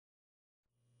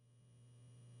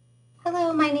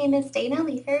Hello, my name is Dana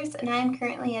Leefers, and I am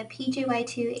currently a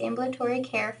PGY2 ambulatory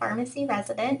care pharmacy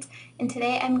resident, and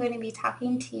today I'm going to be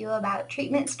talking to you about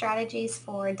treatment strategies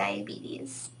for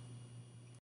diabetes.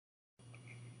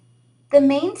 The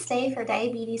mainstay for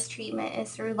diabetes treatment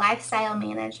is through lifestyle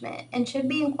management and should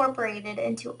be incorporated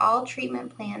into all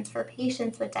treatment plans for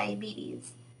patients with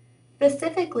diabetes.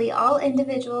 Specifically, all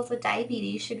individuals with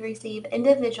diabetes should receive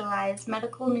individualized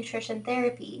medical nutrition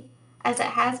therapy, as it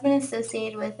has been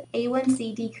associated with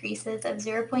A1C decreases of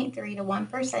 0.3 to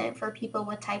 1% for people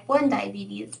with type 1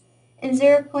 diabetes and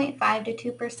 0.5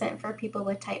 to 2% for people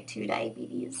with type 2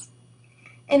 diabetes.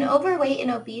 In overweight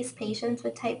and obese patients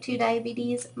with type 2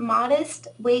 diabetes, modest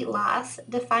weight loss,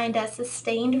 defined as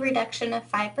sustained reduction of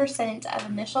 5% of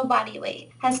initial body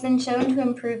weight, has been shown to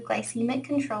improve glycemic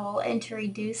control and to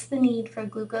reduce the need for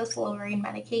glucose-lowering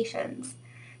medications.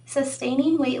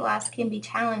 Sustaining weight loss can be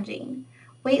challenging.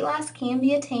 Weight loss can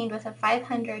be attained with a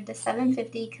 500 to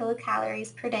 750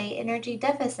 kilocalories per day energy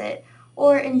deficit,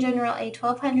 or in general a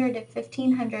 1200 to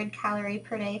 1500 calorie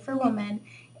per day for women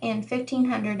and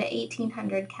 1500 to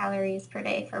 1800 calories per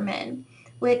day for men,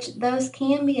 which those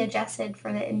can be adjusted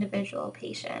for the individual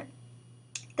patient.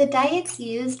 The diets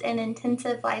used in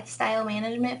intensive lifestyle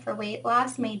management for weight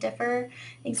loss may differ,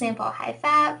 example high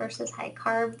fat versus high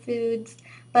carb foods,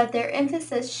 but their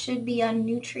emphasis should be on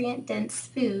nutrient-dense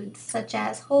foods such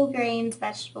as whole grains,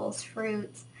 vegetables,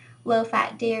 fruits,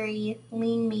 low-fat dairy,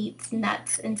 lean meats,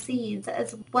 nuts, and seeds,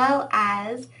 as well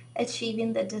as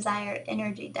achieving the desired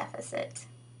energy deficit.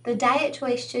 The diet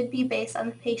choice should be based on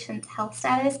the patient's health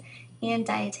status and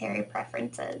dietary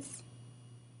preferences.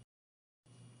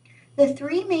 The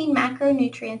three main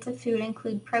macronutrients of food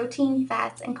include protein,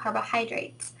 fats, and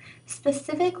carbohydrates.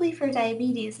 Specifically for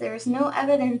diabetes, there is no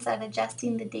evidence that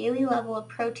adjusting the daily level of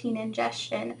protein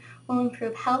ingestion will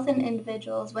improve health in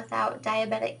individuals without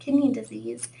diabetic kidney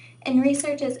disease, and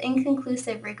research is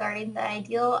inconclusive regarding the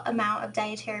ideal amount of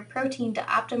dietary protein to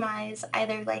optimize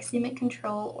either glycemic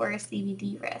control or a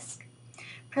CVD risk.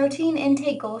 Protein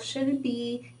intake goals should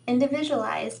be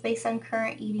individualized based on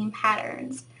current eating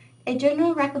patterns. A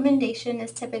general recommendation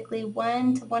is typically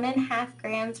 1 to 1.5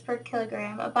 grams per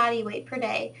kilogram of body weight per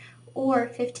day, or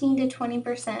 15 to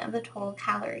 20% of the total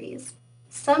calories.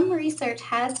 Some research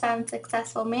has found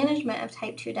successful management of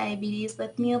type 2 diabetes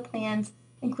with meal plans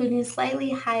including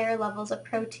slightly higher levels of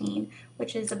protein,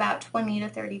 which is about 20 to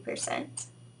 30%.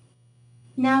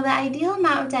 Now, the ideal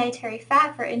amount of dietary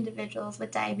fat for individuals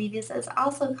with diabetes is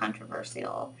also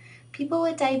controversial. People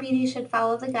with diabetes should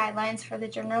follow the guidelines for the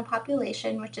general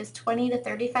population, which is 20 to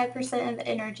 35% of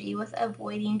energy with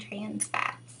avoiding trans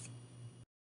fats.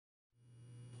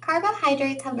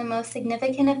 Carbohydrates have the most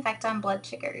significant effect on blood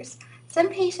sugars. Some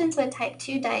patients with type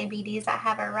 2 diabetes that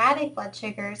have erratic blood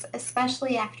sugars,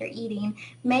 especially after eating,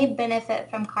 may benefit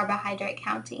from carbohydrate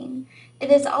counting. It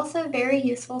is also a very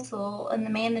useful tool in the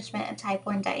management of type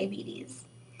 1 diabetes.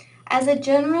 As a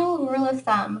general rule of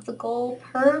thumb, the goal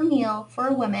per meal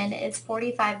for women is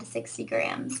 45 to 60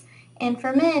 grams, and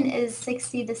for men is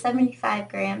 60 to 75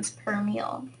 grams per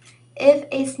meal. If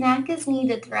a snack is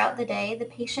needed throughout the day, the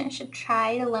patient should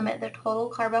try to limit the total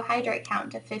carbohydrate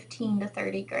count to 15 to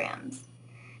 30 grams.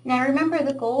 Now remember,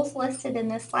 the goals listed in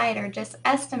this slide are just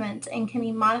estimates and can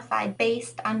be modified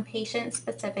based on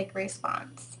patient-specific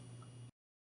response.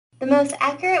 The most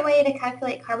accurate way to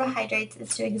calculate carbohydrates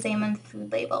is to examine the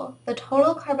food label. The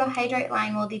total carbohydrate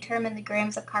line will determine the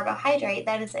grams of carbohydrate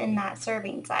that is in that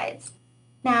serving size.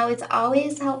 Now, it's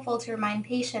always helpful to remind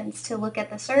patients to look at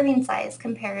the serving size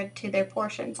compared to their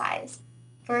portion size.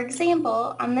 For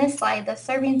example, on this slide, the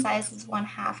serving size is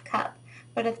 1/2 cup,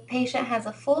 but if the patient has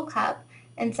a full cup,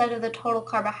 instead of the total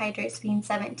carbohydrates being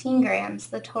 17 grams,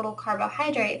 the total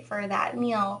carbohydrate for that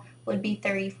meal would be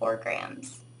 34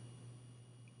 grams.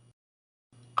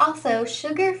 Also,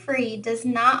 sugar-free does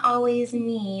not always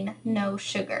mean no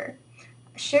sugar.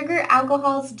 Sugar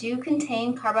alcohols do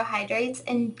contain carbohydrates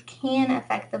and can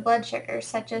affect the blood sugar,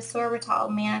 such as sorbitol,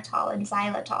 mannitol, and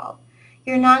xylitol.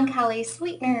 Your non-calorie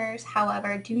sweeteners,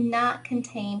 however, do not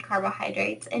contain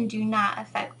carbohydrates and do not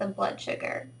affect the blood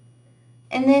sugar.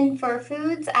 And then for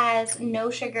foods as no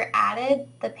sugar added,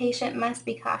 the patient must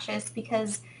be cautious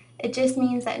because it just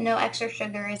means that no extra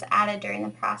sugar is added during the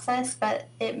process, but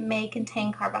it may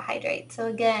contain carbohydrates. So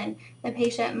again, the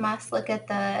patient must look at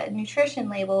the nutrition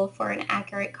label for an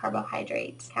accurate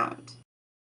carbohydrates count.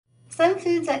 Some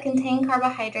foods that contain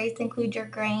carbohydrates include your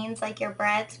grains like your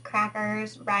breads,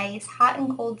 crackers, rice, hot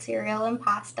and cold cereal, and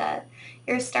pasta,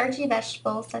 your starchy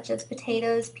vegetables such as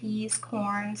potatoes, peas,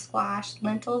 corn, squash,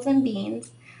 lentils, and beans,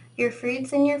 your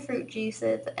fruits and your fruit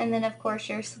juices, and then of course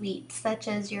your sweets, such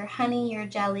as your honey, your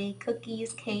jelly,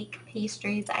 cookies, cake,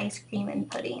 pastries, ice cream,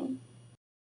 and pudding.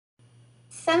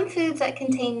 Some foods that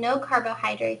contain no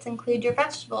carbohydrates include your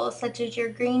vegetables, such as your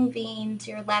green beans,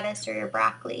 your lettuce, or your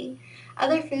broccoli.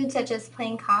 Other foods, such as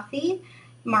plain coffee,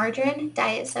 margarine,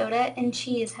 diet soda, and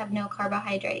cheese, have no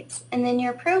carbohydrates. And then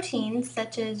your proteins,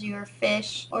 such as your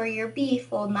fish or your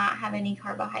beef, will not have any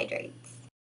carbohydrates.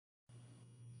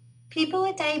 People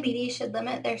with diabetes should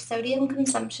limit their sodium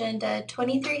consumption to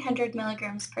 2,300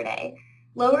 milligrams per day.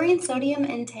 Lowering sodium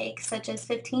intake, such as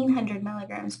 1,500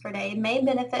 milligrams per day, may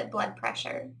benefit blood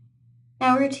pressure.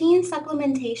 Now, routine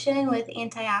supplementation with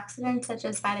antioxidants such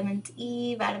as vitamins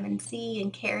E, vitamin C,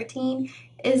 and carotene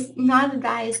is not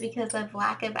advised because of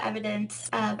lack of evidence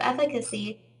of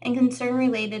efficacy and concern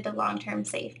related to long-term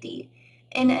safety.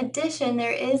 In addition,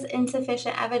 there is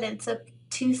insufficient evidence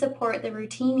to support the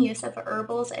routine use of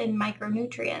herbals and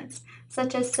micronutrients,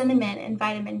 such as cinnamon and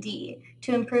vitamin D,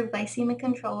 to improve glycemic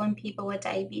control in people with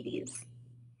diabetes.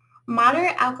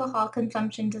 Moderate alcohol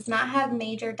consumption does not have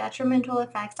major detrimental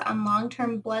effects on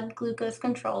long-term blood glucose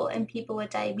control in people with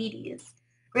diabetes.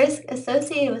 Risk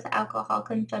associated with alcohol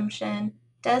consumption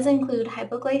does include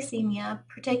hypoglycemia,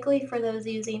 particularly for those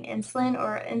using insulin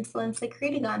or insulin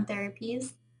secretagogue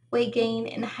therapies, weight gain,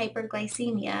 and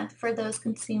hyperglycemia for those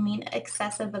consuming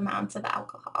excessive amounts of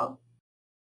alcohol.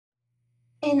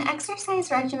 An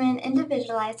exercise regimen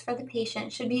individualized for the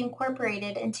patient should be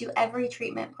incorporated into every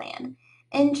treatment plan.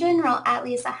 In general, at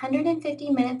least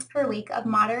 150 minutes per week of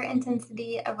moderate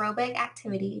intensity aerobic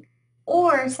activity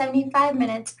or 75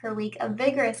 minutes per week of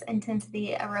vigorous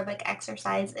intensity aerobic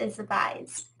exercise is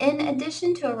advised. In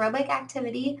addition to aerobic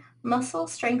activity, muscle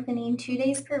strengthening 2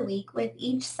 days per week, with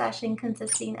each session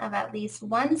consisting of at least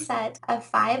one set of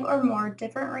 5 or more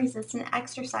different resistant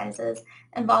exercises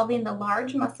involving the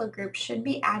large muscle group, should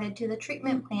be added to the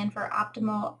treatment plan for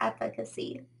optimal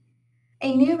efficacy.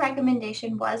 A new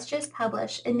recommendation was just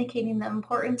published indicating the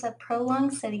importance of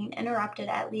prolonged sitting interrupted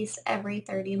at least every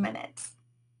 30 minutes.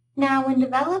 Now, when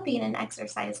developing an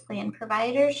exercise plan,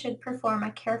 providers should perform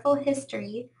a careful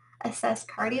history, assess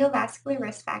cardiovascular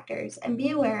risk factors, and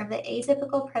be aware of the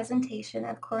atypical presentation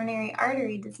of coronary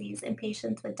artery disease in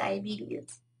patients with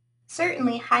diabetes.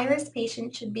 Certainly, high-risk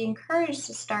patients should be encouraged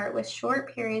to start with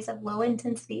short periods of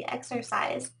low-intensity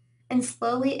exercise and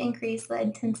slowly increase the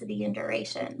intensity and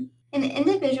duration. In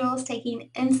individuals taking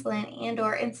insulin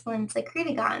and/or insulin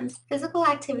secretagogues, physical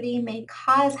activity may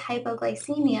cause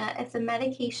hypoglycemia if the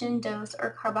medication dose or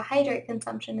carbohydrate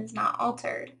consumption is not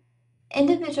altered.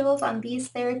 Individuals on these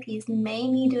therapies may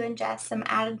need to ingest some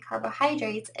added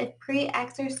carbohydrates if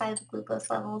pre-exercise glucose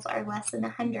levels are less than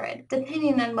 100,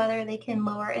 depending on whether they can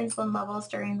lower insulin levels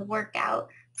during the workout,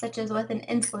 such as with an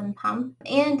insulin pump.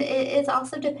 And it is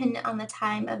also dependent on the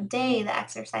time of day the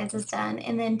exercise is done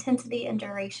and the intensity and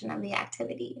duration of the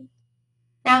activity.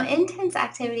 Now, intense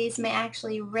activities may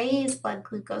actually raise blood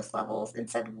glucose levels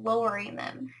instead of lowering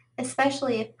them,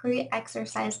 especially if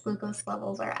pre-exercise glucose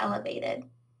levels are elevated.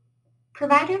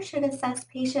 Providers should assess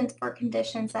patients for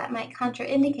conditions that might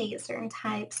contraindicate certain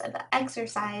types of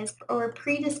exercise or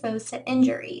predispose to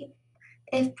injury.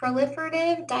 If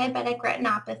proliferative diabetic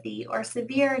retinopathy or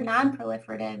severe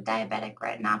non-proliferative diabetic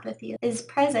retinopathy is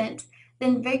present,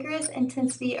 then vigorous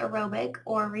intensity aerobic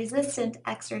or resistant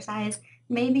exercise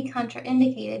may be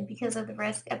contraindicated because of the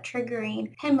risk of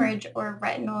triggering hemorrhage or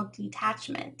retinal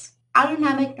detachment.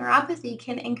 Autonomic neuropathy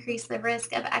can increase the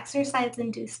risk of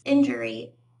exercise-induced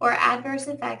injury or adverse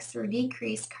effects through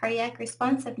decreased cardiac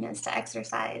responsiveness to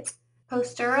exercise,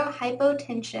 postural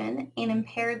hypotension, and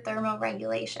impaired thermal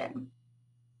regulation.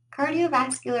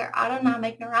 Cardiovascular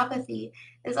autonomic neuropathy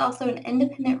is also an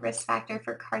independent risk factor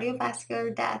for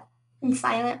cardiovascular death and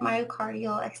silent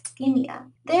myocardial ischemia.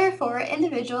 Therefore,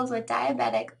 individuals with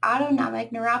diabetic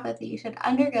autonomic neuropathy should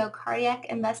undergo cardiac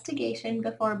investigation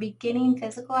before beginning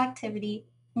physical activity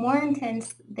more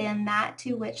intense than that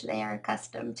to which they are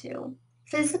accustomed to.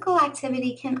 Physical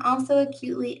activity can also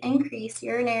acutely increase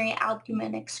urinary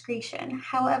albumin excretion.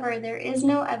 However, there is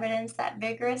no evidence that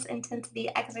vigorous intensity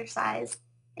exercise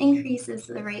increases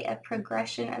the rate of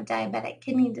progression of diabetic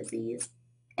kidney disease,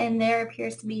 and there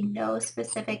appears to be no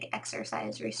specific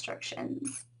exercise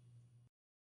restrictions.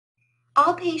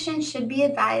 All patients should be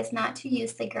advised not to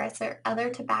use cigarettes or other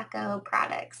tobacco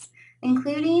products,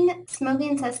 including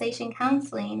smoking cessation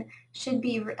counseling should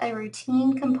be a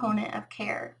routine component of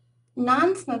care.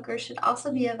 Non-smokers should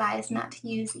also be advised not to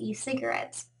use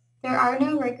e-cigarettes. There are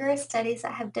no rigorous studies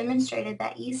that have demonstrated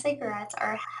that e-cigarettes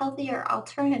are a healthier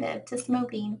alternative to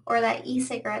smoking or that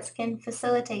e-cigarettes can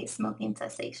facilitate smoking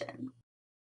cessation.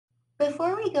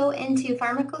 Before we go into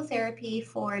pharmacotherapy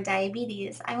for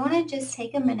diabetes, I want to just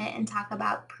take a minute and talk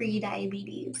about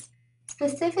prediabetes.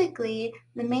 Specifically,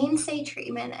 the mainstay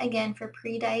treatment again for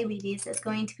prediabetes is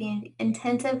going to be an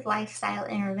intensive lifestyle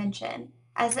intervention,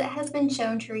 as it has been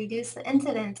shown to reduce the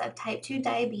incidence of type 2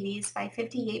 diabetes by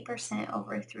 58%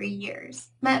 over 3 years.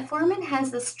 Metformin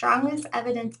has the strongest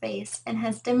evidence base and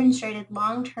has demonstrated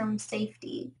long-term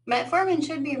safety. Metformin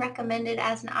should be recommended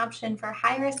as an option for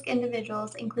high-risk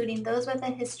individuals, including those with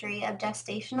a history of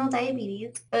gestational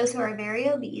diabetes, those who are very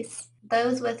obese,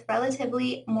 those with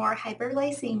relatively more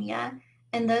hyperglycemia,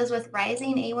 and those with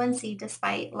rising A1C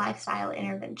despite lifestyle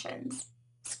interventions.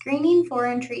 Screening for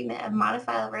and treatment of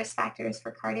modifiable risk factors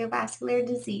for cardiovascular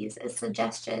disease is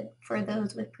suggested for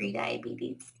those with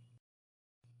prediabetes.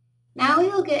 Now we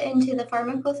will get into the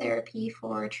pharmacotherapy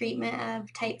for treatment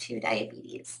of type 2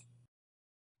 diabetes.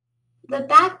 The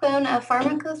backbone of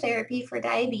pharmacotherapy for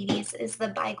diabetes is the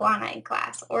biguanide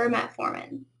class, or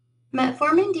metformin.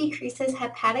 Metformin decreases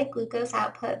hepatic glucose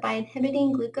output by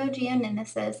inhibiting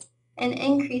gluconeogenesis and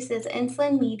increases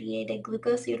insulin-mediated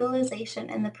glucose utilization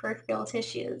in the peripheral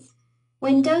tissues.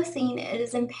 When dosing, it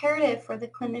is imperative for the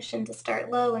clinician to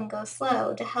start low and go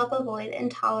slow to help avoid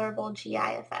intolerable GI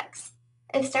effects.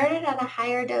 If started at a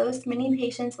higher dose, many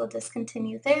patients will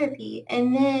discontinue therapy,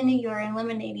 and then you're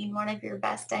eliminating one of your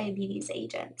best diabetes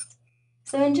agents.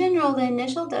 So in general, the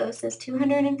initial dose is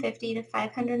 250 to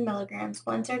 500 milligrams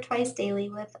once or twice daily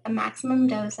with a maximum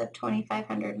dose of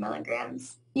 2,500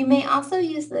 milligrams. You may also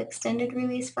use the extended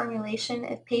release formulation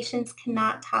if patients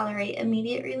cannot tolerate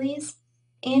immediate release,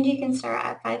 and you can start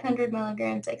at 500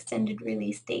 milligrams extended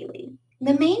release daily.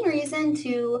 The main reason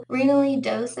to renally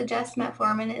dose adjust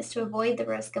metformin is to avoid the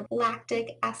risk of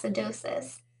lactic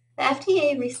acidosis. The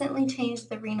FDA recently changed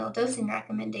the renal dosing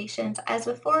recommendations, as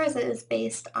before as it is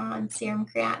based on serum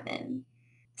creatinine.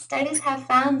 Studies have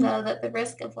found, though, that the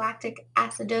risk of lactic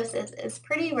acidosis is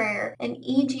pretty rare, and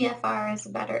eGFR is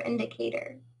a better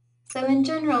indicator. So in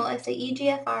general, if the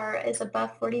eGFR is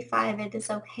above 45, it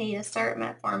is okay to start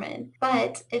metformin.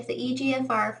 But if the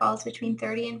eGFR falls between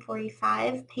 30 and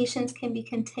 45, patients can be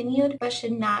continued but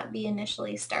should not be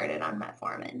initially started on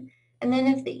metformin. And then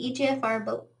if the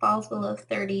eGFR falls below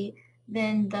 30,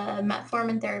 then the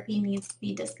metformin therapy needs to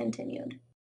be discontinued.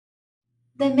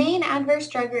 The main adverse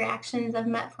drug reactions of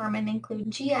metformin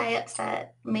include GI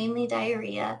upset, mainly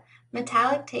diarrhea,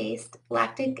 metallic taste,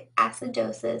 lactic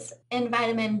acidosis, and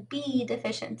vitamin B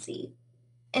deficiency.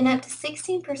 In up to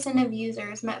 16% of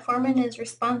users, metformin is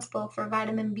responsible for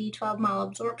vitamin B12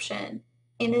 malabsorption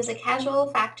and is a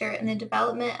causal factor in the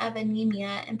development of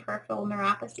anemia and peripheral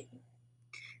neuropathy.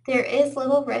 There is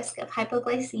little risk of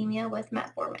hypoglycemia with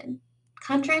metformin.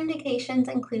 Contraindications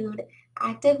include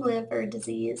active liver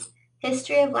disease,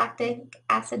 history of lactic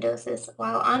acidosis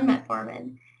while on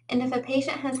metformin, and if a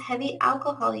patient has heavy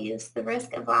alcohol use, the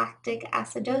risk of lactic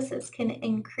acidosis can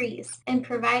increase, and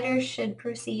providers should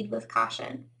proceed with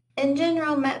caution. In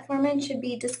general, metformin should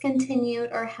be discontinued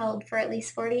or held for at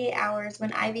least 48 hours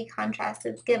when IV contrast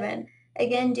is given,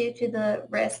 again due to the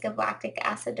risk of lactic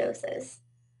acidosis.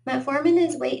 Metformin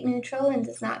is weight neutral and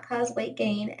does not cause weight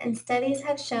gain, and studies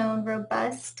have shown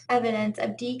robust evidence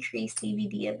of decreased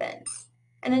CVD events.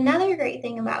 And another great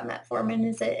thing about metformin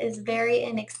is it is very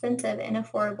inexpensive and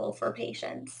affordable for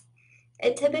patients.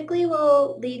 It typically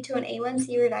will lead to an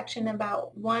A1C reduction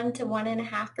about 1 to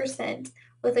 1.5%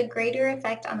 with a greater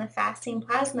effect on the fasting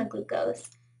plasma glucose,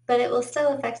 but it will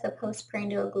still affect the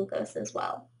postprandial glucose as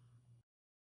well.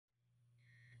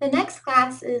 The next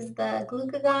class is the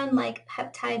glucagon-like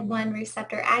peptide 1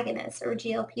 receptor agonists, or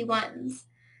GLP-1s.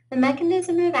 The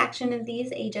mechanism of action of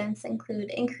these agents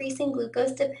include increasing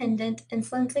glucose-dependent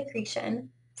insulin secretion,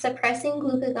 suppressing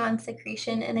glucagon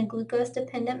secretion in a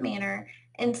glucose-dependent manner,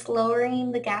 and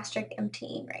slowing the gastric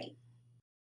emptying rate.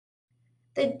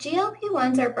 The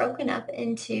GLP-1s are broken up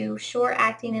into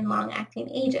short-acting and long-acting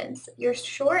agents. Your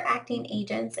short-acting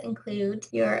agents include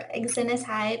your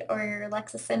exenatide or your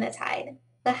lexasenatide.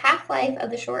 The half-life of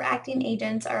the short-acting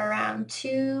agents are around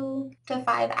 2 to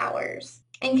 5 hours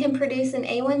and can produce an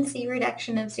A1C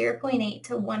reduction of 0.8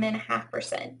 to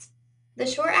 1.5%. The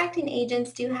short-acting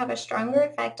agents do have a stronger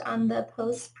effect on the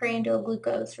postprandial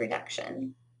glucose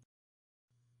reduction.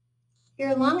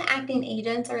 Your long-acting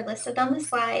agents are listed on the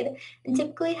slide and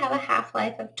typically have a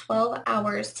half-life of 12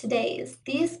 hours to days.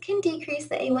 These can decrease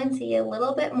the A1C a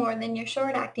little bit more than your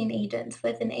short-acting agents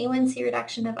with an A1C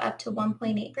reduction of up to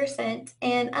 1.8%,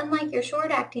 and unlike your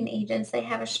short-acting agents, they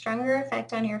have a stronger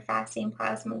effect on your fasting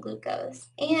plasma glucose.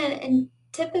 And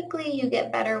typically you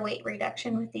get better weight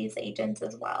reduction with these agents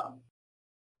as well.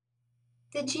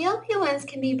 The GLP-1s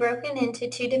can be broken into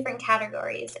two different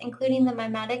categories, including the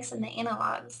mimetics and the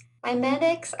analogs.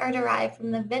 Mimetics are derived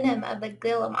from the venom of the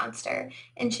Gila monster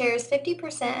and shares 50%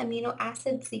 amino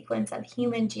acid sequence of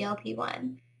human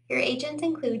GLP-1. Your agents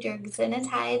include your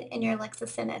exenatide and your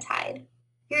lexacenatide.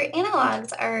 Your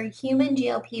analogs are human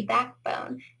GLP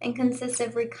backbone and consist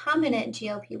of recombinant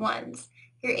GLP-1s.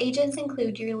 Your agents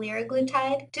include your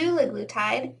liraglutide,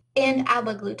 dulaglutide, and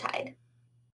albaglutide.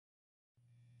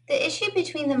 The issue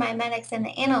between the mimetics and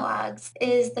the analogs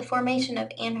is the formation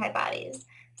of antibodies.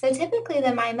 So typically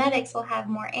the mimetics will have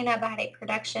more antibody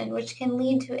production, which can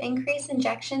lead to increased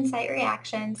injection site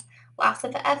reactions, loss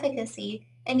of efficacy,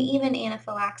 and even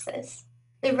anaphylaxis.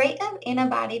 The rate of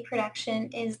antibody production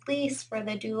is least for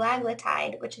the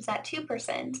dulaglutide, which is at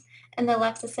 2%, and the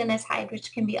lexacenatide,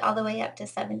 which can be all the way up to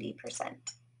 70%.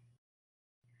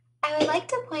 I would like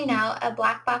to point out a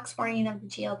black box warning of the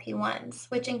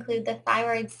GLP-1s, which include the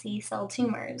thyroid C cell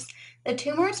tumors. The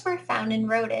tumors were found in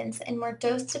rodents and were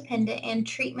dose-dependent and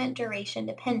treatment duration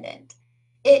dependent.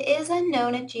 It is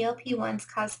unknown if GLP-1s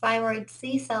cause thyroid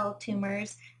C cell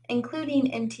tumors,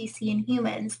 including MTC in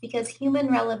humans, because human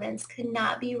relevance could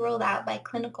not be ruled out by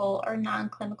clinical or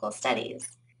non-clinical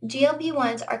studies.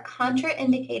 GLP-1s are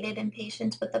contraindicated in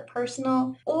patients with a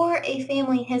personal or a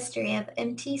family history of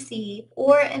MTC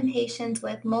or in patients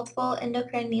with multiple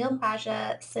endocrine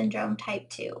neoplasia syndrome type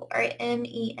 2 or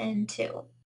MEN2.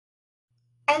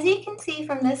 As you can see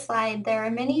from this slide, there are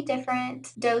many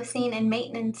different dosing and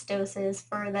maintenance doses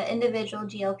for the individual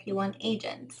GLP-1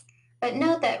 agents. But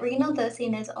note that renal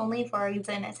dosing is only for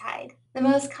exenatide. The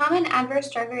most common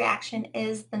adverse drug reaction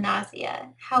is the nausea.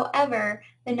 However,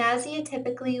 the nausea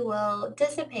typically will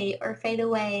dissipate or fade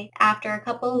away after a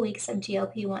couple of weeks of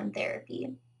GLP-1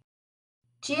 therapy.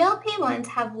 GLP-1s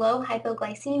have low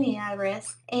hypoglycemia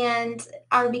risk and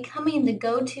are becoming the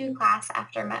go-to class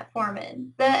after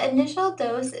metformin. The initial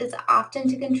dose is often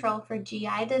to control for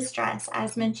GI distress,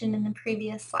 as mentioned in the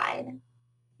previous slide.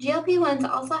 GLP-1s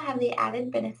also have the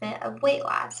added benefit of weight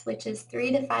loss, which is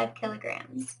 3 to 5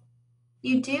 kilograms.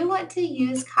 You do want to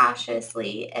use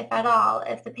cautiously, if at all,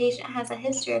 if the patient has a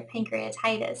history of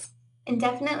pancreatitis, and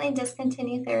definitely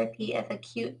discontinue therapy if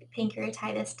acute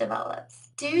pancreatitis develops.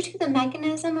 Due to the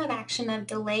mechanism of action of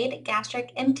delayed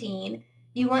gastric emptying,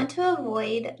 you want to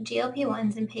avoid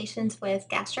GLP-1s in patients with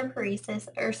gastroparesis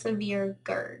or severe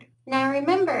GERD. Now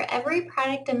remember, every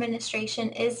product administration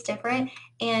is different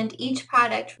and each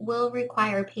product will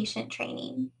require patient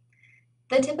training.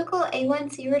 The typical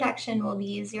A1C reduction will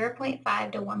be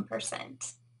 0.5 to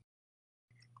 1%.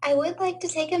 I would like to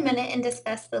take a minute and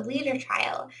discuss the LEADER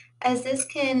trial, as this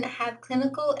can have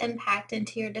clinical impact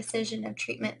into your decision of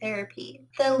treatment therapy.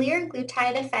 The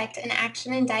liraglutide effect and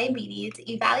action in diabetes,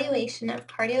 evaluation of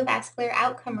cardiovascular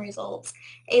outcome results,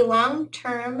 a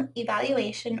long-term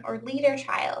evaluation or LEADER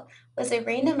trial, was a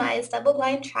randomized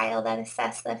double-blind trial that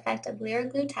assessed the effect of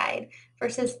liraglutide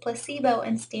versus placebo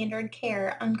and standard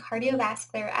care on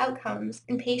cardiovascular outcomes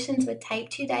in patients with type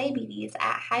 2 diabetes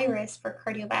at high risk for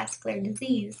cardiovascular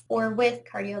disease or with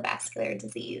cardiovascular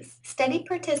disease. Study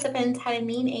participants had a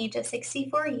mean age of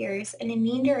 64 years and a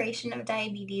mean duration of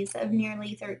diabetes of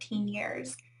nearly 13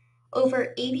 years.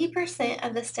 Over 80%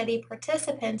 of the study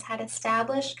participants had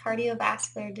established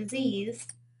cardiovascular disease,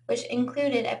 which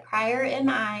included a prior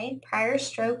MI, prior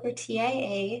stroke or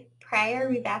TIA, prior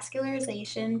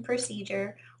revascularization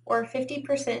procedure, or 50%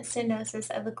 stenosis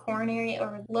of the coronary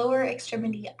or lower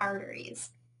extremity arteries.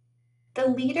 The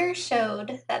leader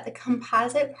showed that the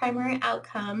composite primary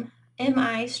outcome,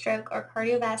 MI, stroke, or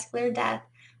cardiovascular death,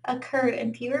 occurred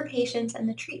in fewer patients in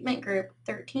the treatment group,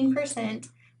 13%,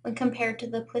 when compared to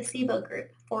the placebo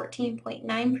group,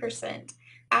 14.9%,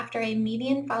 after a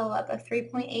median follow-up of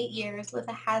 3.8 years with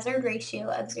a hazard ratio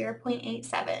of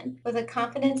 0.87, with a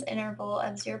confidence interval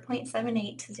of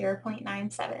 0.78 to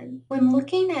 0.97. When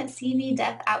looking at CV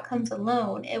death outcomes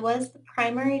alone, it was the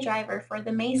primary driver for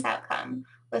the MACE outcome,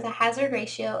 with a hazard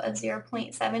ratio of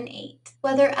 0.78.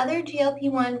 Whether other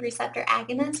GLP-1 receptor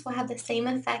agonists will have the same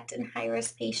effect in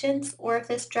high-risk patients, or if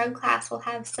this drug class will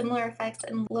have similar effects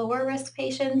in lower-risk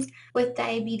patients with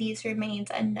diabetes remains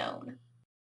unknown.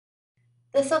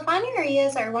 The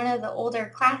sulfonylureas are one of the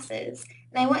older classes,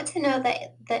 and I want to note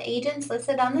that the agents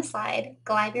listed on the slide,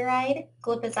 glyburide,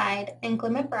 glipizide, and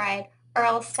glimepiride, are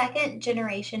all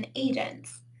second-generation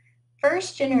agents.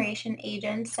 First-generation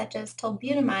agents, such as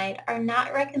tolbutamide, are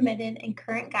not recommended in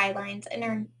current guidelines and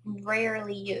are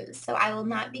rarely used, so I will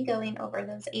not be going over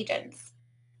those agents.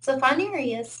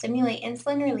 Sulfonylureas stimulate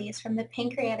insulin release from the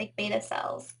pancreatic beta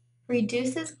cells,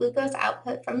 reduces glucose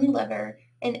output from the liver,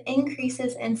 and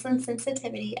increases insulin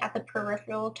sensitivity at the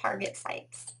peripheral target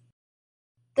sites.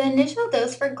 The initial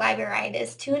dose for glyburide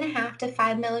is 2.5 to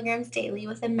 5 milligrams daily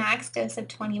with a max dose of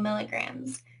 20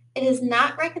 milligrams. It is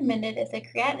not recommended if the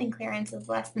creatinine clearance is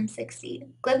less than 60.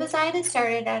 Glipizide is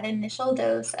started at an initial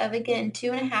dose of again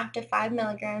 2.5 to 5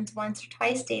 milligrams once or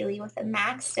twice daily with a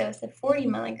max dose of 40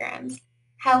 milligrams.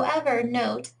 However,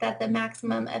 note that the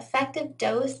maximum effective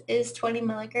dose is 20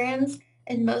 milligrams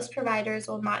and most providers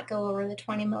will not go over the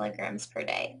 20 milligrams per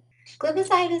day.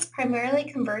 Glipizide is primarily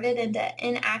converted into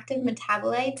inactive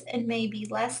metabolites and may be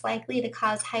less likely to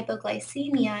cause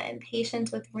hypoglycemia in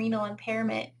patients with renal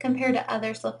impairment compared to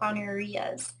other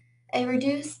sulfonylureas. A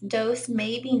reduced dose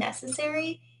may be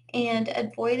necessary, and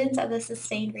avoidance of the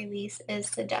sustained release is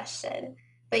suggested,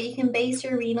 but you can base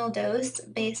your renal dose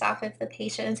based off if the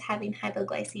patient is having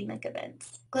hypoglycemic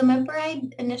events.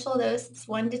 Glimepiride initial dose is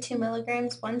 1 to 2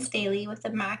 milligrams once daily with a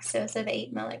max dose of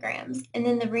 8 milligrams, and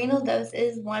then the renal dose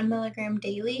is 1 milligram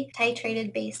daily,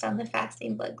 titrated based on the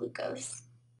fasting blood glucose.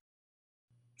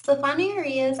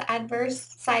 Sulfonylurea's adverse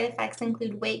side effects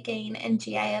include weight gain and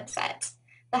GI upset.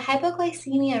 The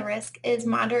hypoglycemia risk is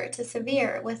moderate to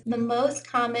severe, with the most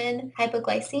common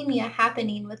hypoglycemia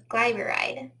happening with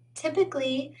glyburide.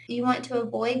 Typically, you want to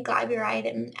avoid glyburide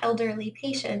in elderly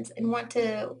patients and want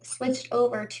to switch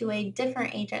over to a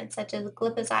different agent such as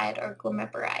glipizide or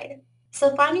glimepiride.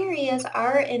 Sulfonylureas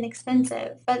are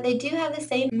inexpensive, but they do have the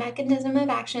same mechanism of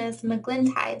action as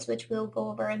meglintides, which we'll go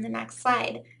over in the next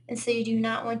slide, and so you do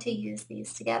not want to use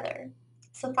these together.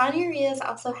 Sulfonylureas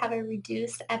also have a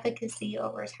reduced efficacy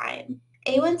over time.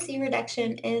 A1C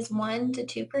reduction is 1 to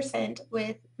 2%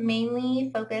 with mainly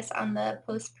focus on the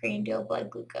postprandial blood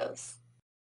glucose.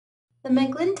 The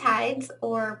meglintides,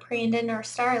 or Prandin or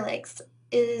Starlix,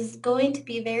 is going to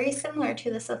be very similar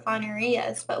to the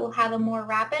sulfonylureas, but will have a more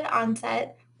rapid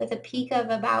onset with a peak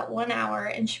of about 1 hour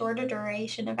and shorter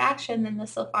duration of action than the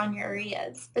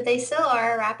sulfonylureas. But they still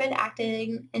are a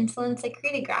rapid-acting insulin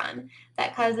secretagogue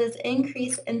that causes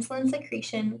increased insulin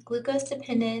secretion,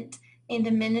 glucose-dependent, and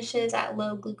diminishes at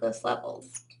low glucose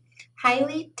levels.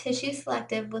 Highly tissue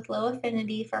selective with low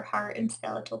affinity for heart and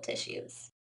skeletal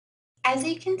tissues. As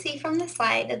you can see from the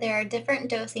slide, there are different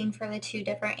dosing for the two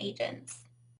different agents.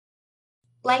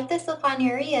 Like the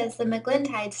sulfonylureas, the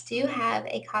meglintides do have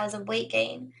a cause of weight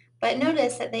gain, but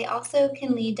notice that they also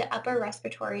can lead to upper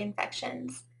respiratory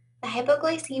infections. The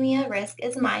hypoglycemia risk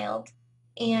is mild,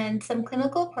 and some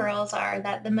clinical pearls are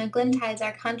that the meglintides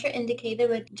are contraindicated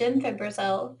with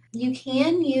gemfibrozil. You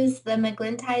can use the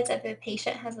meglintides if a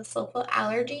patient has a sulfa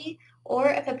allergy or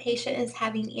if a patient is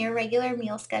having irregular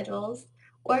meal schedules,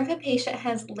 or if a patient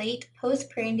has late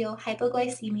postprandial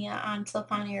hypoglycemia on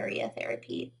sulfonylurea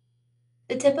therapy.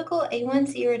 The typical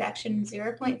A1C reduction is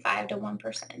 0.5 to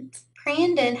 1%.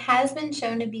 Prandin has been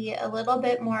shown to be a little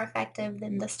bit more effective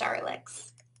than the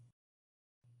Starlix.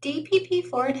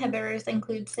 DPP-4 inhibitors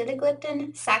include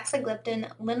sitagliptin, saxagliptin,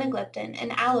 linagliptin,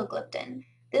 and allogliptin.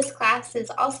 This class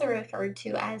is also referred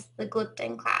to as the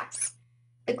gliptin class.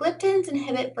 The gliptins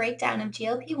inhibit breakdown of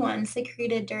GLP-1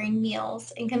 secreted during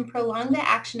meals and can prolong the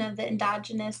action of the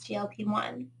endogenous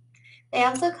GLP-1. They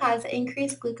also cause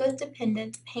increased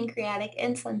glucose-dependent pancreatic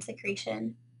insulin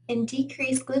secretion and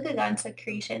decreased glucagon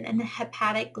secretion and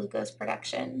hepatic glucose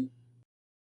production.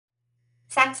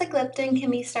 Saxagliptin can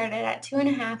be started at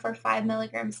 2.5 or 5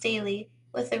 milligrams daily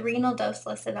with the renal dose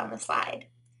listed on the slide.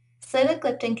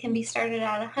 Sitagliptin can be started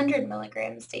at 100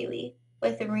 milligrams daily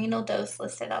with the renal dose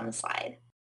listed on the slide.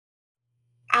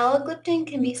 Allogliptin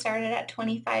can be started at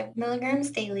 25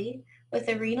 milligrams daily with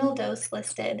a renal dose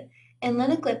listed, and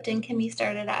linagliptin can be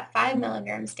started at 5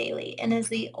 milligrams daily and is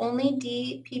the only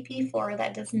DPP-4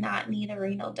 that does not need a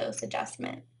renal dose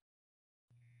adjustment.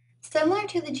 Similar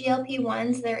to the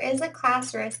GLP-1s, there is a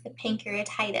class risk of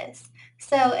pancreatitis.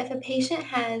 So if a patient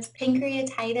has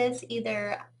pancreatitis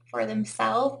either for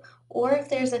themselves or if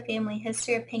there's a family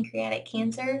history of pancreatic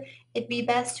cancer, it'd be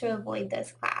best to avoid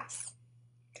this class.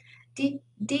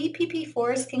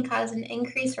 DPP-4s can cause an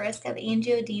increased risk of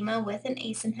angioedema with an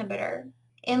ACE inhibitor.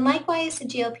 And likewise to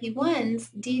GLP-1s,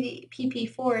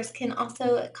 DPP-4s can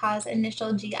also cause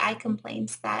initial GI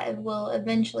complaints that will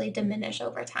eventually diminish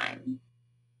over time.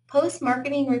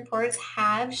 Post-marketing reports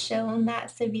have shown that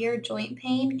severe joint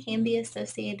pain can be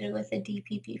associated with the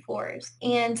DPP-4s.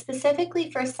 And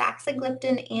specifically for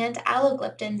saxagliptin and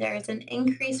allogliptin, there is an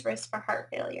increased risk for heart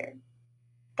failure.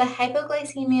 The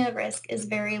hypoglycemia risk is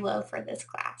very low for this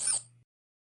class.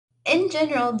 In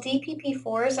general,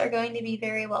 DPP-4s are going to be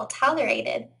very well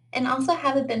tolerated and also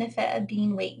have the benefit of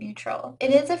being weight neutral.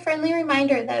 It is a friendly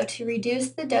reminder, though, to reduce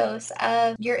the dose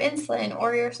of your insulin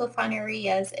or your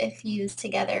sulfonylureas if used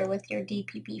together with your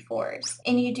DPP-4s.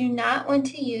 And you do not want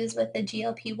to use with the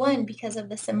GLP-1 because of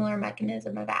the similar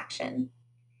mechanism of action.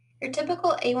 Your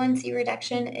typical A1C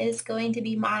reduction is going to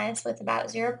be modest with about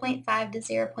 0.5 to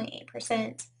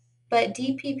 0.8%, but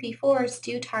DPP4s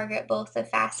do target both the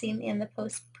fasting and the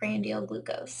postprandial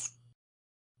glucose.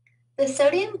 The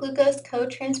sodium glucose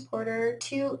cotransporter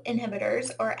 2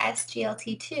 inhibitors, or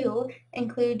SGLT2,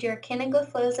 include your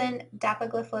canagliflozin,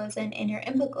 dapagliflozin, and your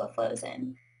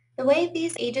empagliflozin. The way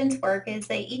these agents work is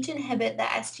they each inhibit the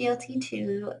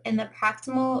SGLT2 in the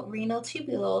proximal renal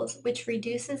tubules, which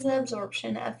reduces the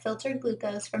absorption of filtered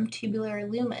glucose from tubular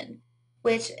lumen,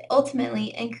 which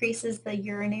ultimately increases the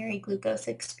urinary glucose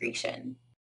excretion.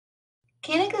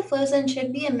 Canagliflozin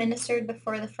should be administered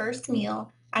before the first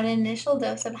meal at an initial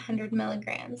dose of 100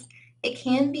 milligrams. It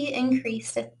can be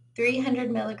increased to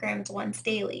 300 milligrams once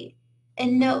daily.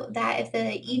 And note that if the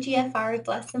eGFR is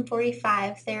less than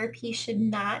 45, therapy should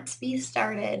not be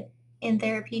started and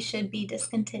therapy should be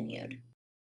discontinued.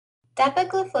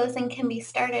 Dapagliflozin can be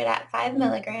started at 5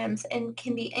 milligrams and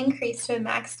can be increased to a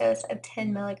max dose of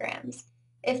 10 milligrams.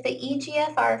 If the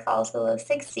eGFR falls below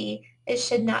 60, it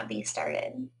should not be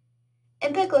started.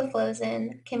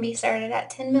 Empagliflozin can be started at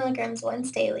 10 milligrams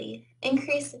once daily,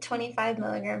 increased to 25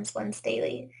 milligrams once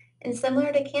daily, and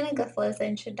similar to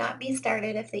canagliflozin should not be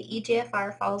started if the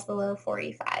eGFR falls below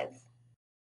 45.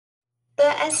 The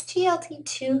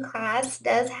SGLT2 class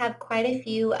does have quite a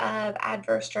few of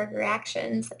adverse drug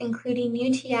reactions, including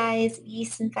UTIs,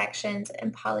 yeast infections,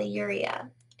 and polyuria.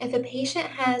 If a patient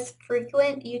has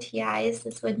frequent UTIs,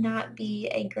 this would not be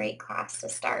a great class to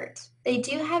start. They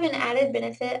do have an added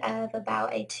benefit of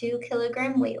about a 2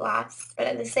 kilogram weight loss, but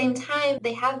at the same time,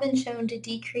 they have been shown to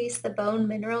decrease the bone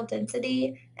mineral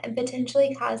density and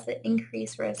potentially cause the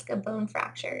increased risk of bone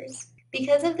fractures.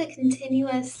 Because of the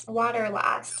continuous water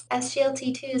loss,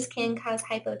 SGLT2s can cause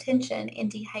hypotension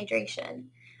and dehydration.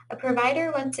 A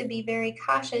provider wants to be very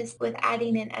cautious with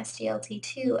adding an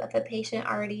SGLT2 if a patient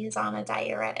already is on a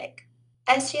diuretic.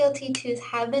 SGLT2s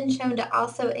have been shown to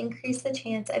also increase the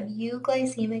chance of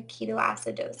euglycemic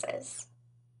ketoacidosis.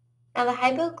 Now, the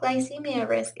hypoglycemia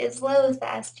risk is low with the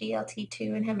SGLT2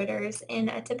 inhibitors, and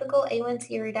a typical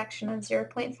A1C reduction of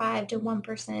 0.5 to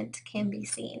 1% can be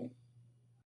seen.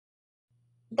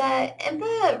 The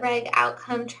EMPA-REG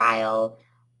outcome trial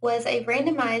was a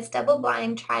randomized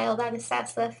double-blind trial that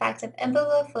assessed the effect of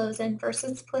empagliflozin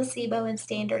versus placebo in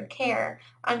standard care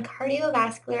on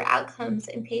cardiovascular outcomes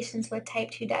in patients with type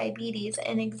 2 diabetes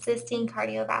and existing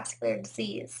cardiovascular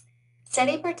disease.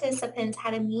 Study participants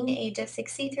had a mean age of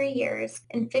 63 years,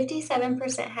 and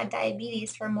 57% had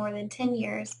diabetes for more than 10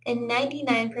 years, and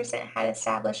 99% had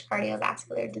established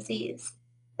cardiovascular disease.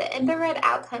 The infrared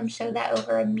outcome showed that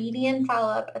over a median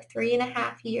follow-up of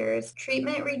 3.5 years,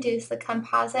 treatment reduced the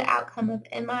composite outcome of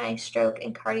MI, stroke,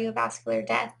 and cardiovascular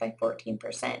death by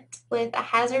 14%, with a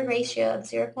hazard ratio of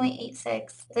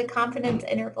 0.86, the confidence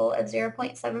interval of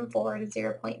 0.74 to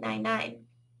 0.99.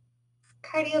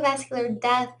 Cardiovascular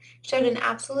death showed an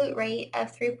absolute rate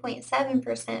of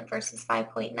 3.7% versus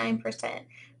 5.9%,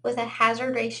 with a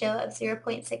hazard ratio of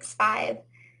 0.65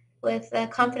 with a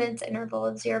confidence interval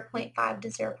of 0.5 to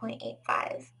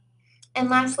 0.85. And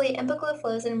lastly,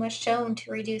 empagliflozin was shown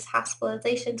to reduce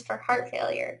hospitalizations for heart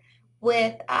failure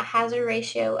with a hazard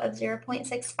ratio of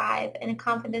 0.65 and a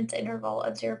confidence interval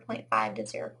of 0.5 to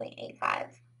 0.85.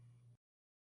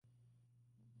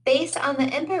 Based on the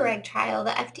EMPA-REG trial,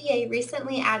 the FDA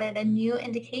recently added a new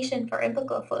indication for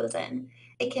empagliflozin.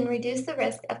 It can reduce the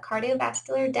risk of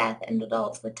cardiovascular death in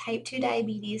adults with type 2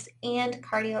 diabetes and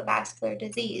cardiovascular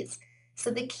disease. So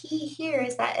the key here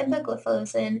is that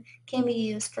empagliflozin can be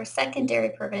used for secondary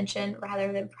prevention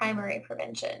rather than primary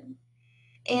prevention.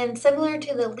 And similar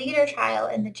to the LEADER trial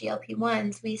in the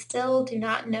GLP-1s, we still do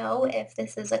not know if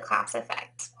this is a class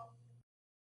effect.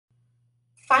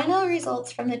 Final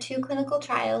results from the two clinical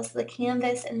trials, the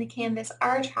CANVAS and the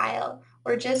CANVAS-R trial,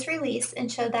 were just released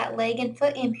and showed that leg and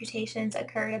foot amputations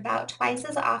occurred about twice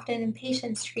as often in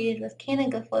patients treated with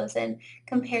canagliflozin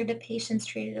compared to patients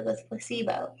treated with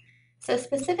placebo. So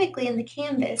specifically in the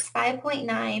CANVAS,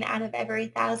 5.9 out of every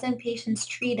 1,000 patients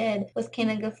treated with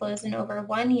canagliflozin over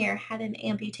 1 year had an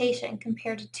amputation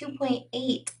compared to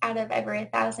 2.8 out of every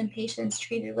 1,000 patients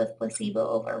treated with placebo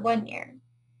over 1 year.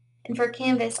 And for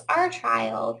CANVAS-R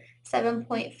trial,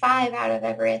 7.5 out of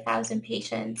every 1,000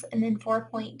 patients, and then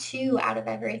 4.2 out of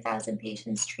every 1,000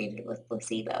 patients treated with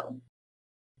placebo.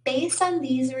 Based on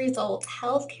these results,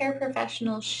 healthcare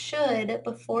professionals should,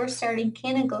 before starting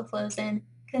canagliflozin,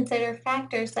 consider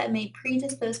factors that may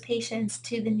predispose patients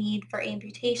to the need for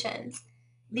amputations.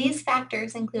 These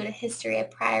factors include a history of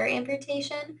prior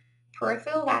amputation,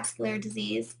 peripheral vascular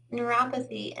disease,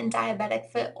 neuropathy, and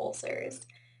diabetic foot ulcers.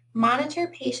 Monitor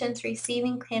patients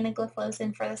receiving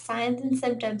canagliflozin for the signs and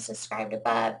symptoms described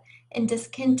above and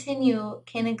discontinue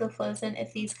canagliflozin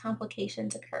if these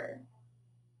complications occur.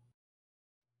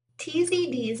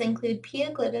 TZDs include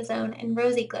pioglitazone and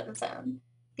rosiglitazone.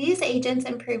 These agents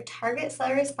improve target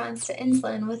cell response to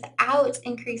insulin without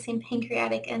increasing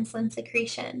pancreatic insulin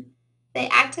secretion. They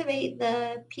activate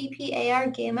the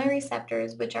PPAR gamma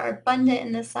receptors, which are abundant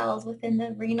in the cells within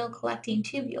the renal collecting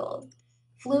tubules.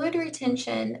 Fluid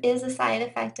retention is a side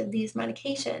effect of these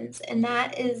medications, and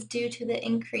that is due to the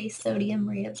increased sodium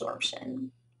reabsorption.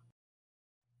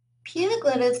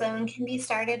 Pioglitazone can be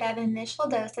started at an initial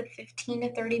dose of 15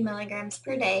 to 30 milligrams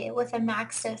per day with a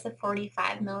max dose of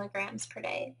 45 milligrams per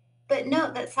day. But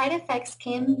note that side effects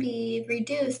can be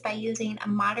reduced by using a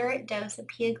moderate dose of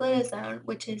pioglitazone,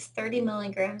 which is 30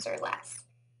 milligrams or less.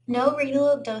 No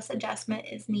renal dose adjustment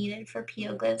is needed for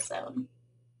pioglitazone.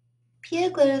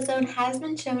 Pioglitazone has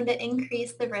been shown to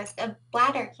increase the risk of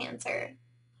bladder cancer.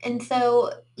 And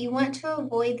so you want to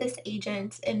avoid this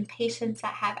agent in patients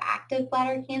that have active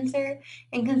bladder cancer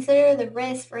and consider the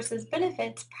risk versus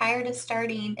benefits prior to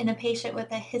starting in a patient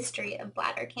with a history of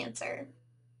bladder cancer.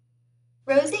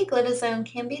 Rosiglitazone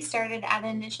can be started at an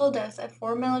initial dose of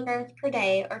 4 milligrams per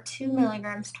day or 2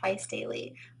 milligrams twice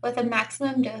daily, with a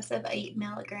maximum dose of 8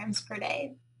 milligrams per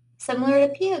day. Similar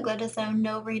to pioglitazone,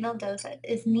 no renal dose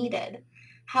is needed.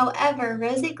 However,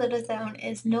 rosiglitazone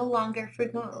is no longer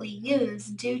frequently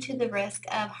used due to the risk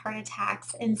of heart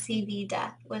attacks and CV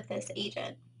death with this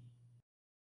agent.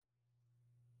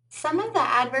 Some of the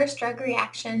adverse drug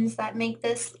reactions that make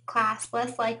this class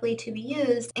less likely to be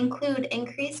used include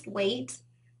increased weight,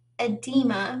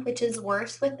 edema, which is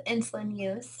worse with insulin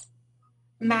use,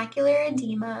 macular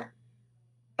edema,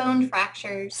 bone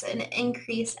fractures, and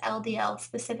increased LDL,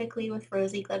 specifically with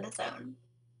rosiglitazone.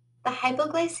 The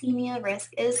hypoglycemia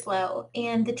risk is low,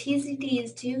 and the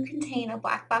TZDs do contain a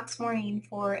black box warning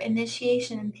for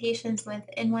initiation in patients with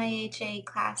NYHA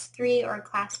class 3 or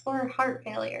class 4 heart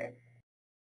failure.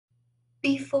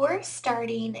 Before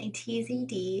starting a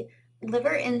TZD,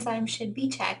 liver enzymes should be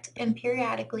checked and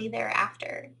periodically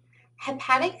thereafter.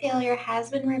 Hepatic failure has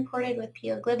been reported with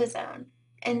pioglitazone,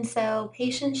 and so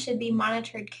patients should be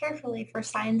monitored carefully for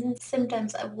signs and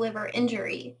symptoms of liver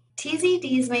injury.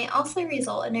 TZDs may also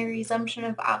result in a resumption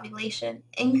of ovulation,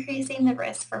 increasing the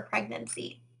risk for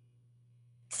pregnancy.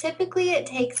 Typically, it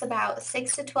takes about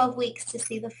 6 to 12 weeks to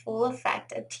see the full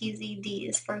effect of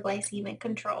TZDs for glycemic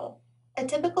control. A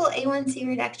typical A1C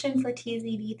reduction for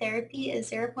TZD therapy is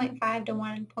 0.5 to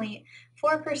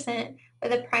 1.4%,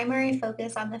 with a primary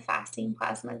focus on the fasting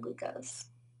plasma glucose.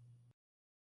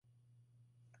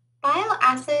 Bile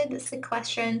acid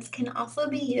sequestrants can also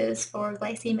be used for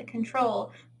glycemic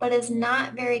control, but is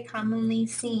not very commonly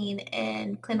seen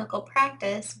in clinical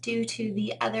practice due to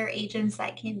the other agents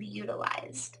that can be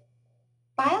utilized.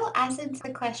 Bile acid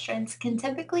sequestrants can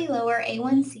typically lower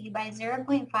A1C by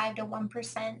 0.5 to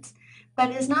 1%, but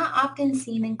is not often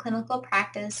seen in clinical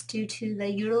practice due to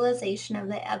the utilization of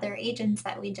the other agents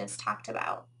that we just talked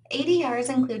about.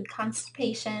 ADRs include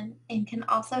constipation and can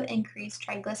also increase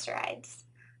triglycerides.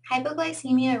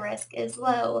 Hypoglycemia risk is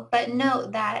low, but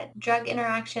note that drug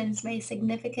interactions may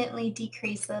significantly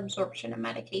decrease the absorption of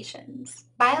medications.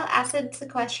 Bile acid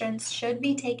sequestrants should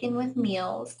be taken with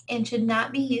meals and should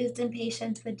not be used in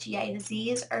patients with GI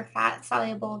disease or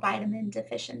fat-soluble vitamin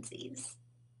deficiencies.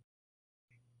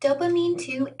 Dopamine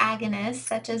 2 agonists,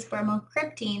 such as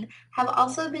bromocriptine, have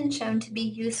also been shown to be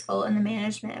useful in the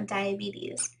management of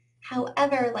diabetes.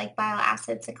 However, like bile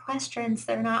acid sequestrants,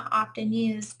 they're not often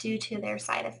used due to their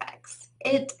side effects.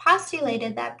 It's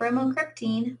postulated that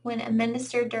bromocriptine, when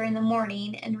administered during the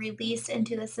morning and released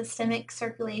into the systemic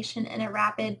circulation in a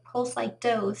rapid pulse-like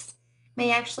dose,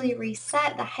 may actually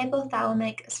reset the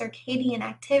hypothalamic circadian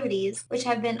activities, which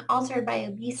have been altered by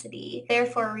obesity,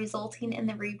 therefore resulting in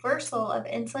the reversal of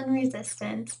insulin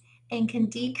resistance and can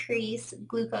decrease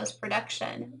glucose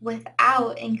production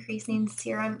without increasing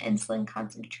serum insulin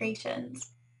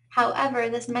concentrations. However,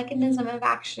 this mechanism of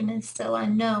action is still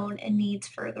unknown and needs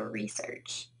further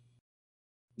research.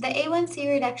 The A1C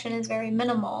reduction is very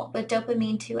minimal with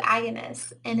dopamine 2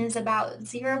 agonists and is about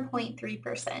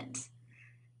 0.3%.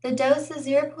 The dose is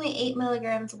 0.8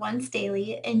 milligrams once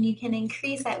daily, and you can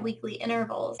increase at weekly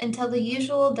intervals until the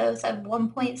usual dose of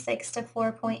 1.6 to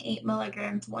 4.8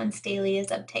 milligrams once daily is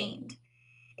obtained.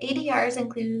 ADRs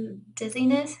include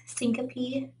dizziness,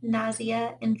 syncope,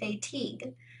 nausea, and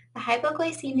fatigue. The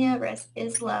hypoglycemia risk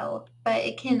is low, but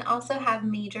it can also have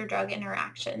major drug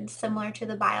interactions similar to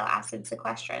the bile acid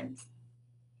sequestrants.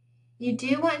 You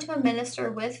do want to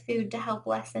administer with food to help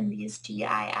lessen these GI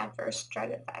adverse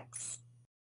drug effects.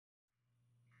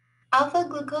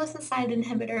 Alpha-glucoside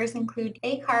inhibitors include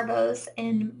acarbose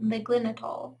and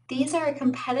miglinotol. These are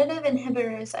competitive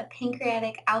inhibitors of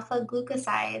pancreatic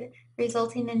alpha-glucoside,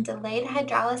 resulting in delayed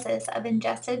hydrolysis of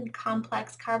ingested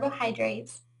complex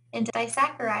carbohydrates into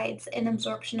disaccharides and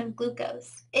absorption of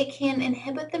glucose. It can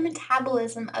inhibit the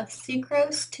metabolism of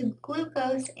sucrose to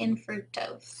glucose and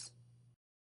fructose.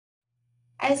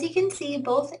 As you can see,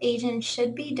 both agents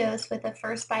should be dosed with the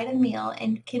first bite of meal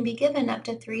and can be given up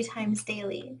to 3 times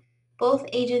daily. Both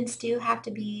agents do have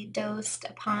to be dosed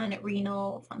upon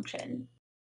renal function.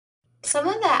 Some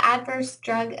of the adverse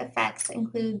drug effects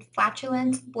include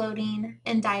flatulence, bloating,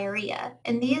 and diarrhea,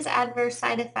 and these adverse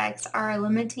side effects are a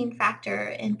limiting factor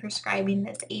in prescribing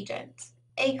this agent.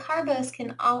 Acarbose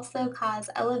can also cause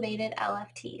elevated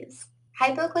LFTs.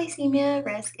 Hypoglycemia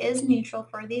risk is neutral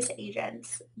for these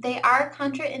agents. They are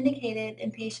contraindicated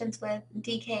in patients with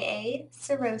DKA,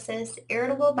 cirrhosis,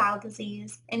 irritable bowel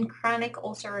disease, and chronic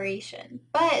ulceration.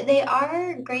 But they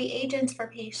are great agents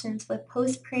for patients with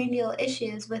postprandial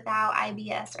issues without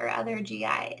IBS or other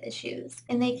GI issues,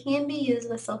 and they can be used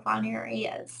with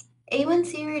sulfonylureas.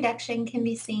 A1C reduction can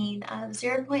be seen of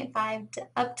 0.5 to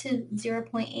up to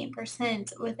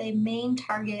 0.8% with a main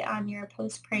target on your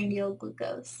postprandial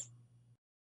glucose.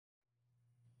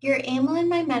 Your amylin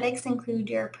mimetics include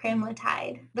your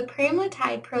pramlintide. The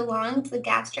pramlintide prolongs the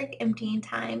gastric emptying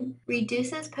time,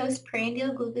 reduces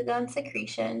postprandial glucagon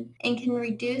secretion, and can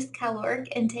reduce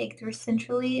caloric intake through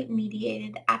centrally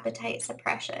mediated appetite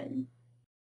suppression.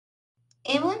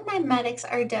 Amylin mimetics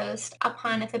are dosed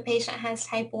upon if a patient has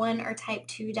type 1 or type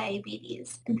 2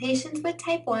 diabetes. In patients with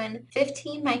type 1,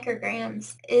 15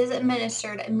 micrograms is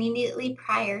administered immediately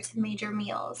prior to major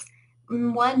meals.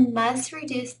 One must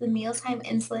reduce the mealtime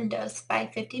insulin dose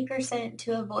by 50%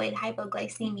 to avoid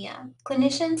hypoglycemia.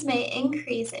 Clinicians may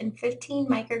increase in 15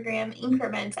 microgram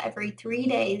increments every 3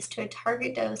 days to a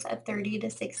target dose of 30 to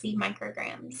 60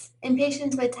 micrograms. In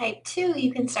patients with type 2,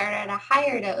 you can start at a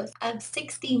higher dose of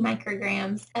 60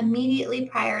 micrograms immediately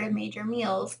prior to major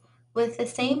meals, with the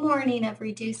same warning of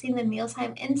reducing the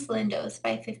mealtime insulin dose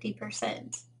by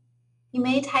 50%. You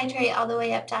may titrate all the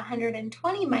way up to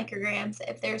 120 micrograms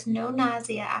if there's no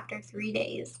nausea after 3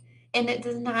 days, and it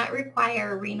does not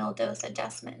require renal dose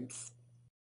adjustments.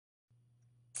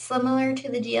 Similar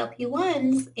to the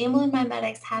GLP-1s, amylin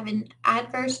mimetics have an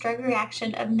adverse drug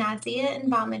reaction of nausea and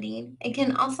vomiting and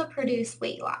can also produce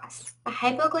weight loss. The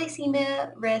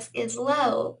hypoglycemia risk is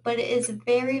low, but it is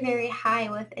very, very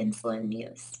high with insulin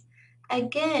use.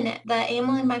 Again, the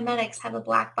amylin mimetics have a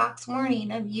black box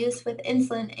warning of use with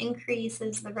insulin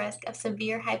increases the risk of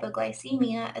severe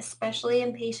hypoglycemia, especially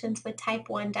in patients with type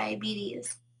 1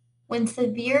 diabetes. When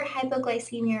severe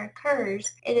hypoglycemia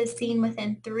occurs, it is seen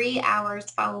within 3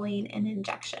 hours following an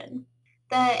injection.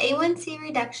 The A1C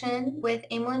reduction with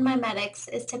amylin mimetics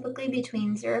is typically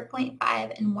between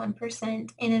 0.5 and 1%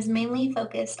 and is mainly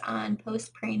focused on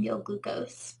postprandial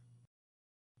glucose.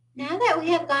 Now that we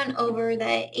have gone over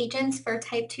the agents for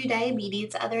type 2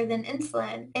 diabetes other than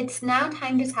insulin, it's now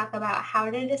time to talk about how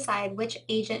to decide which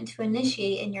agent to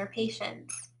initiate in your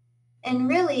patients. And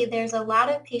really, there's a lot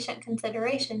of patient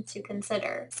considerations to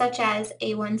consider, such as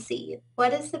A1C.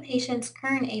 What is the patient's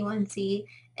current A1C,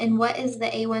 and what is the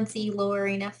A1C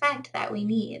lowering effect that we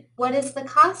need? What is the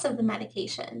cost of the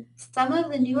medication? Some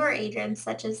of the newer agents,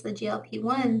 such as the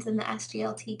GLP-1s and the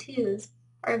SGLT2s,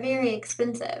 are very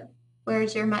expensive,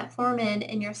 whereas your metformin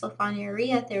and your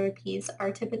sulfonylurea therapies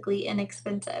are typically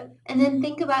inexpensive. And then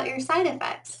think about your side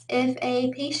effects. If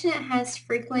a patient has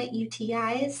frequent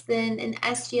UTIs, then an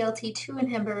SGLT2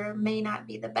 inhibitor may not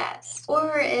be the best.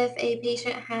 Or if a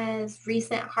patient has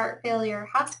recent heart failure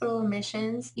hospital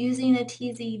admissions, using a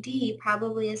TZD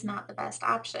probably is not the best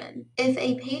option. If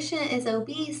a patient is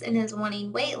obese and is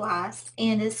wanting weight loss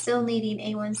and is still needing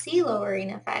A1C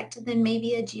lowering effect, then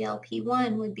maybe a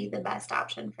GLP-1 would be the best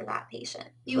option for that patient.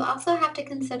 You also have to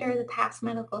consider the past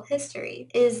medical history.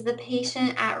 Is the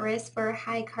patient at risk for a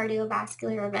high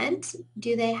cardiovascular event?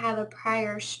 Do they have a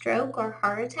prior stroke or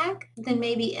heart attack? Then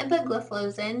maybe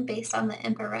empagliflozin based on the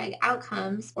EMPA-REG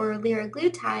outcomes or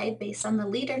liraglutide based on the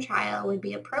LEADER trial would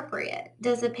be appropriate.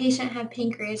 Does the patient have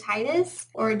pancreatitis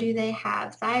or do they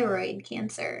have thyroid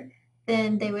cancer?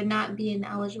 Then they would not be an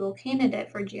eligible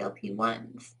candidate for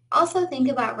GLP-1s. Also think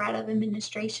about route of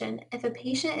administration. If a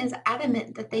patient is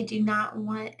adamant that they do not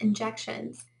want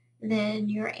injections, then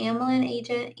your amylin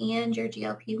agent and your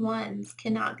GLP-1s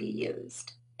cannot be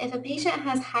used. If a patient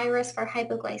has high risk for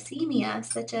hypoglycemia,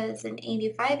 such as an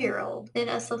 85-year-old, then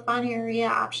a sulfonylurea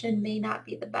option may not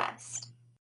be the best.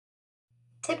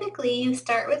 Typically, you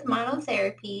start with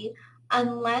monotherapy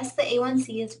Unless the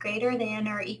A1C is greater than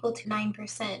or equal to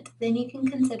 9%, then you can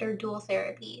consider dual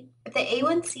therapy. If the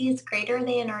A1C is greater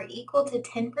than or equal to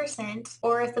 10%,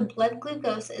 or if the blood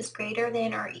glucose is greater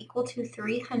than or equal to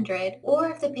 300, or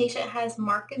if the patient has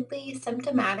markedly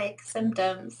symptomatic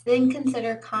symptoms, then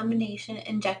consider combination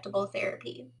injectable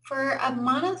therapy. For a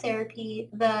monotherapy,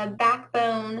 the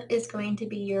backbone is going to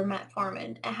be your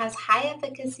metformin. It has high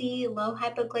efficacy, low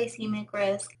hypoglycemic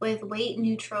risk with weight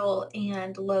neutral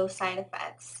and low side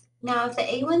effects. Now, if the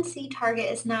A1C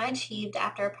target is not achieved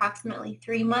after approximately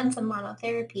 3 months of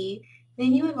monotherapy,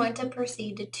 then you would want to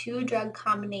proceed to two-drug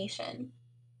combination.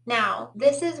 Now,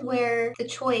 this is where the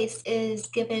choice is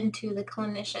given to the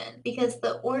clinician because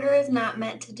the order is not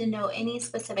meant to denote any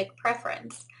specific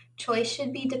preference. Choice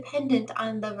should be dependent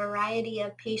on the variety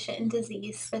of patient and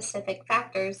disease specific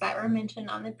factors that were mentioned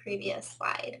on the previous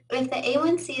slide. If the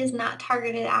A1C is not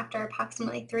targeted after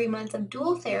approximately 3 months of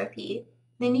dual therapy,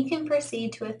 then you can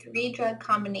proceed to a three-drug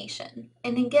combination.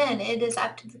 And again, it is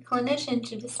up to the clinician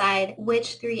to decide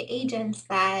which three agents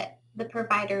that the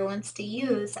provider wants to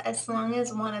use as long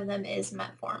as one of them is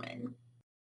metformin.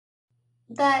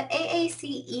 The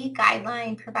AACE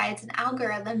guideline provides an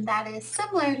algorithm that is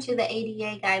similar to the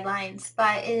ADA guidelines,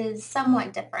 but is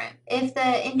somewhat different. If the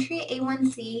entry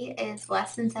A1C is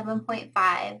less than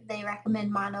 7.5, they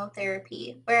recommend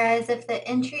monotherapy, whereas if the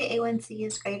entry A1C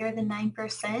is greater than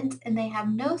 9% and they have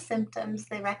no symptoms,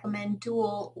 they recommend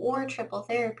dual or triple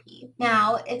therapy.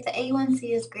 Now, if the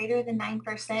A1C is greater than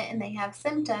 9% and they have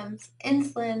symptoms,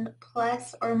 insulin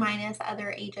plus or minus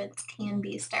other agents can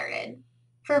be started.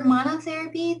 For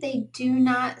monotherapy, they do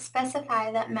not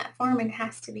specify that metformin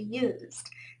has to be used.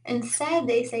 Instead,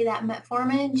 they say that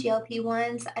metformin,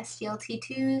 GLP-1s,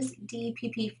 SGLT2s,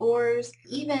 DPP-4s,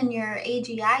 even your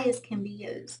AGIs can be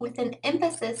used, with an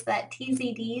emphasis that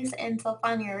TZDs and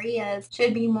sulfonylureas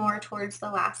should be more towards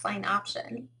the last line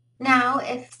option. Now,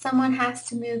 if someone has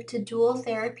to move to dual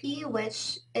therapy,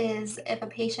 which is if a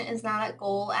patient is not at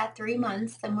goal at 3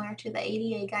 months, similar to the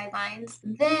ADA guidelines,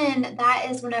 then that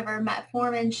is whenever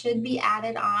metformin should be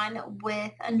added on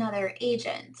with another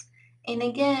agent. And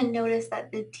again, notice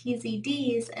that the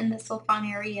TZDs and the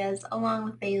sulfonylureas, along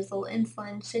with basal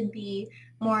insulin, should be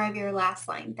more of your last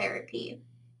line therapy.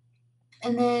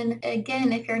 And then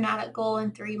again, if you're not at goal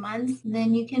in 3 months,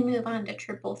 then you can move on to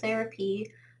triple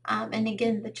therapy. And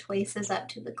again, the choice is up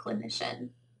to the clinician.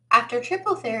 After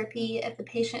triple therapy, if the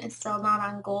patient is still not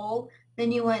on goal,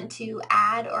 then you want to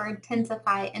add or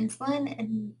intensify insulin,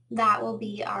 and that will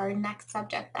be our next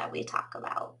subject that we talk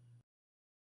about.